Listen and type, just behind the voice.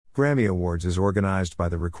Grammy Awards is organized by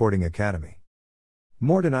the Recording Academy.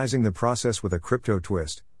 Modernizing the process with a crypto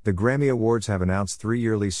twist, the Grammy Awards have announced 3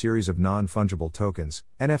 yearly series of non-fungible tokens,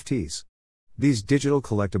 NFTs. These digital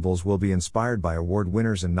collectibles will be inspired by award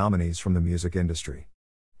winners and nominees from the music industry.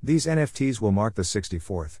 These NFTs will mark the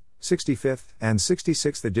 64th, 65th, and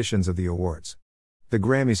 66th editions of the awards. The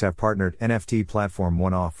Grammys have partnered NFT platform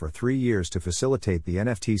One-Off for 3 years to facilitate the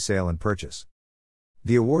NFT sale and purchase.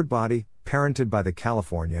 The award body, parented by the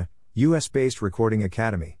California, US-based Recording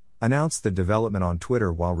Academy, announced the development on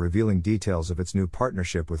Twitter while revealing details of its new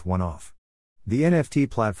partnership with One-Off. The NFT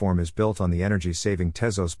platform is built on the energy-saving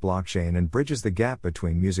Tezos blockchain and bridges the gap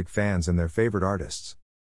between music fans and their favorite artists.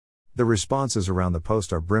 The responses around the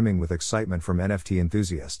post are brimming with excitement from NFT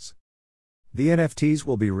enthusiasts. The NFTs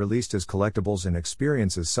will be released as collectibles and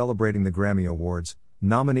experiences celebrating the Grammy Awards,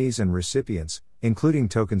 nominees and recipients, including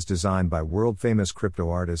tokens designed by world-famous crypto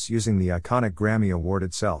artists using the iconic Grammy Award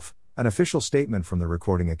itself, an official statement from the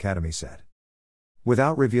Recording Academy said.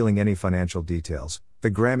 Without revealing any financial details, the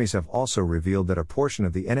Grammys have also revealed that a portion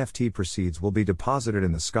of the NFT proceeds will be deposited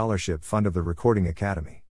in the scholarship fund of the Recording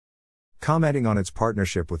Academy. Commenting on its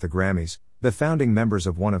partnership with the Grammys, the founding members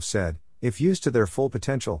of One-Off said, "If used to their full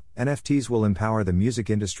potential, NFTs will empower the music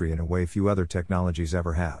industry in a way few other technologies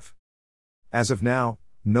ever have." As of now,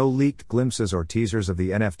 no leaked glimpses or teasers of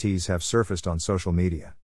the NFTs have surfaced on social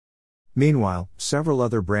media. Meanwhile, several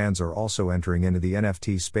other brands are also entering into the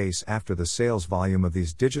NFT space after the sales volume of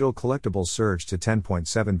these digital collectibles surged to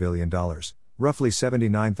 $10.7 billion, roughly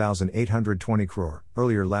 79,820 crore,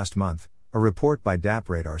 earlier last month, a report by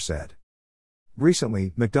DappRadar said.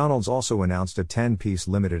 Recently, McDonald's also announced a 10-piece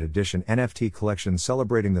limited edition NFT collection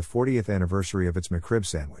celebrating the 40th anniversary of its McRib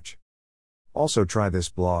sandwich. Also try this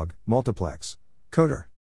blog, Multiplex. Coder.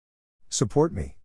 Support me.